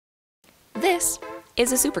This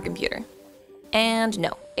is a supercomputer. And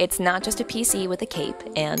no, it's not just a PC with a cape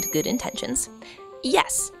and good intentions.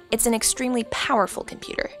 Yes, it's an extremely powerful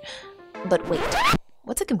computer. But wait,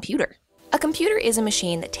 what's a computer? A computer is a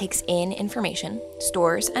machine that takes in information,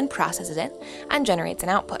 stores and processes it, and generates an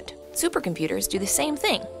output. Supercomputers do the same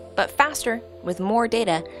thing, but faster, with more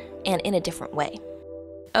data, and in a different way.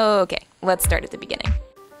 Okay, let's start at the beginning.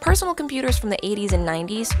 Personal computers from the 80s and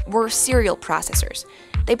 90s were serial processors.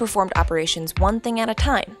 They performed operations one thing at a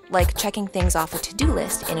time, like checking things off a to-do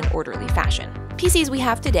list in an orderly fashion. PCs we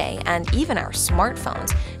have today, and even our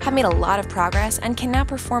smartphones, have made a lot of progress and can now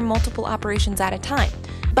perform multiple operations at a time.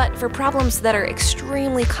 But for problems that are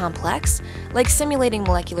extremely complex, like simulating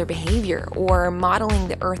molecular behavior or modeling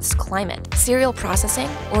the Earth's climate, serial processing,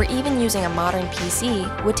 or even using a modern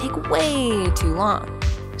PC would take way too long.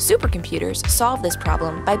 Supercomputers solve this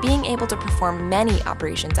problem by being able to perform many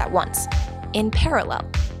operations at once, in parallel.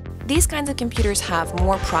 These kinds of computers have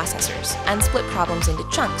more processors and split problems into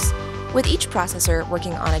chunks, with each processor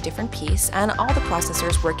working on a different piece and all the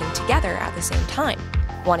processors working together at the same time.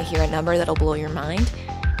 Want to hear a number that'll blow your mind?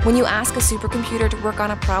 When you ask a supercomputer to work on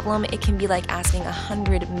a problem, it can be like asking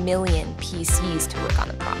 100 million PCs to work on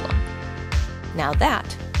the problem. Now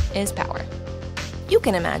that is power. You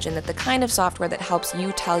can imagine that the kind of software that helps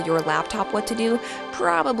you tell your laptop what to do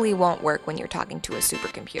probably won't work when you're talking to a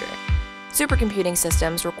supercomputer. Supercomputing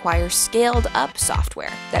systems require scaled-up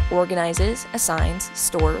software that organizes, assigns,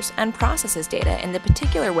 stores, and processes data in the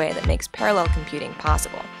particular way that makes parallel computing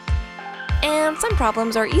possible. And some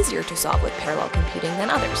problems are easier to solve with parallel computing than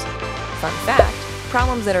others. Fun fact,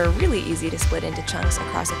 problems that are really easy to split into chunks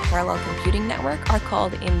across a parallel computing network are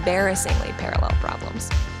called embarrassingly parallel problems.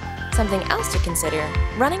 Something else to consider,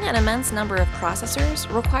 running an immense number of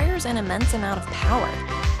processors requires an immense amount of power,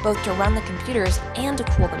 both to run the computers and to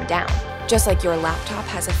cool them down. Just like your laptop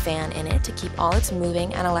has a fan in it to keep all its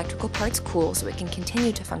moving and electrical parts cool so it can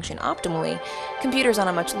continue to function optimally, computers on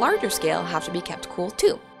a much larger scale have to be kept cool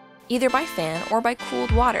too, either by fan or by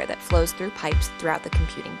cooled water that flows through pipes throughout the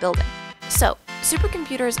computing building. So,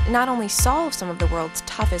 supercomputers not only solve some of the world's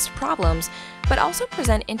toughest problems, but also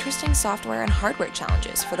present interesting software and hardware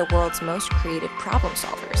challenges for the world's most creative problem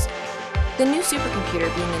solvers. The new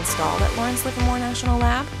supercomputer being installed at Lawrence Livermore National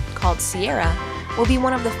Lab, called Sierra, will be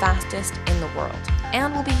one of the fastest in the world,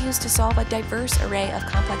 and will be used to solve a diverse array of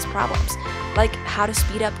complex problems, like how to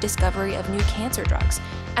speed up discovery of new cancer drugs,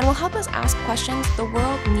 and will help us ask questions the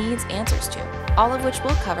world needs answers to, all of which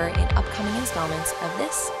we'll cover in upcoming installments of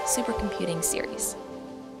this Supercomputing series.